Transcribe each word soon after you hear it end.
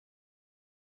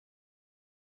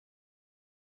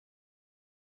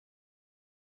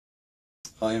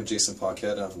Hi, I'm Jason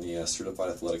Paquette. I'm the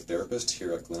Certified Athletic Therapist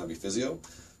here at Glen, Abbey Physio.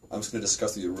 I'm just going to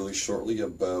discuss with you really shortly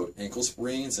about ankle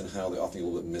sprains and how they often get a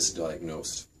little bit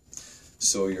misdiagnosed.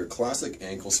 So your classic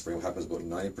ankle sprain, what happens about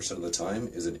 90% of the time,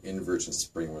 is an inversion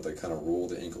sprain where they kind of roll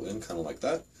the ankle in, kind of like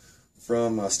that,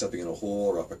 from stepping in a hole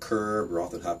or up a curb, or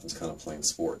often happens kind of playing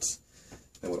sports.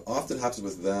 And what often happens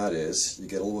with that is you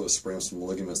get a little bit of sprain of some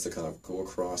ligaments that kind of go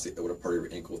across the outer part of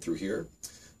your ankle through here.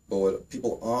 But what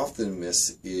people often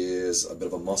miss is a bit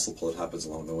of a muscle pull that happens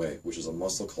along the way, which is a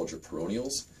muscle called your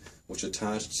peroneals, which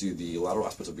attach to the lateral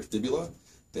aspects of your fibula.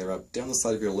 They wrap down the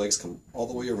side of your legs, come all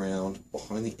the way around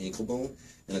behind the ankle bone,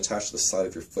 and attach to the side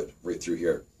of your foot right through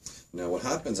here. Now what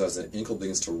happens as the ankle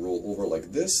begins to roll over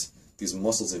like this, these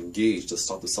muscles engage to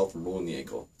stop the cell from rolling the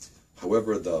ankle.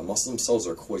 However, the muscles themselves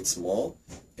are quite small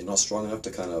and not strong enough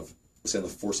to kind of withstand the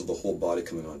force of the whole body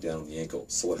coming on down on the ankle.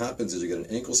 So what happens is you get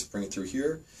an ankle sprain through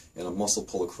here and a muscle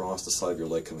pull across the side of your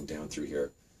leg coming down through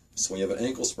here. So when you have an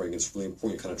ankle sprain, it's really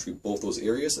important you kind of treat both those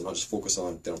areas and not just focus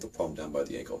on down with the problem down by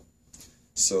the ankle.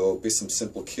 So based on some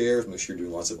simple care, make sure you're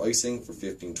doing lots of icing for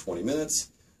 15-20 minutes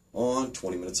on,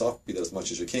 20 minutes off, be that as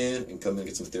much as you can, and come in and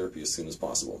get some therapy as soon as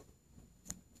possible.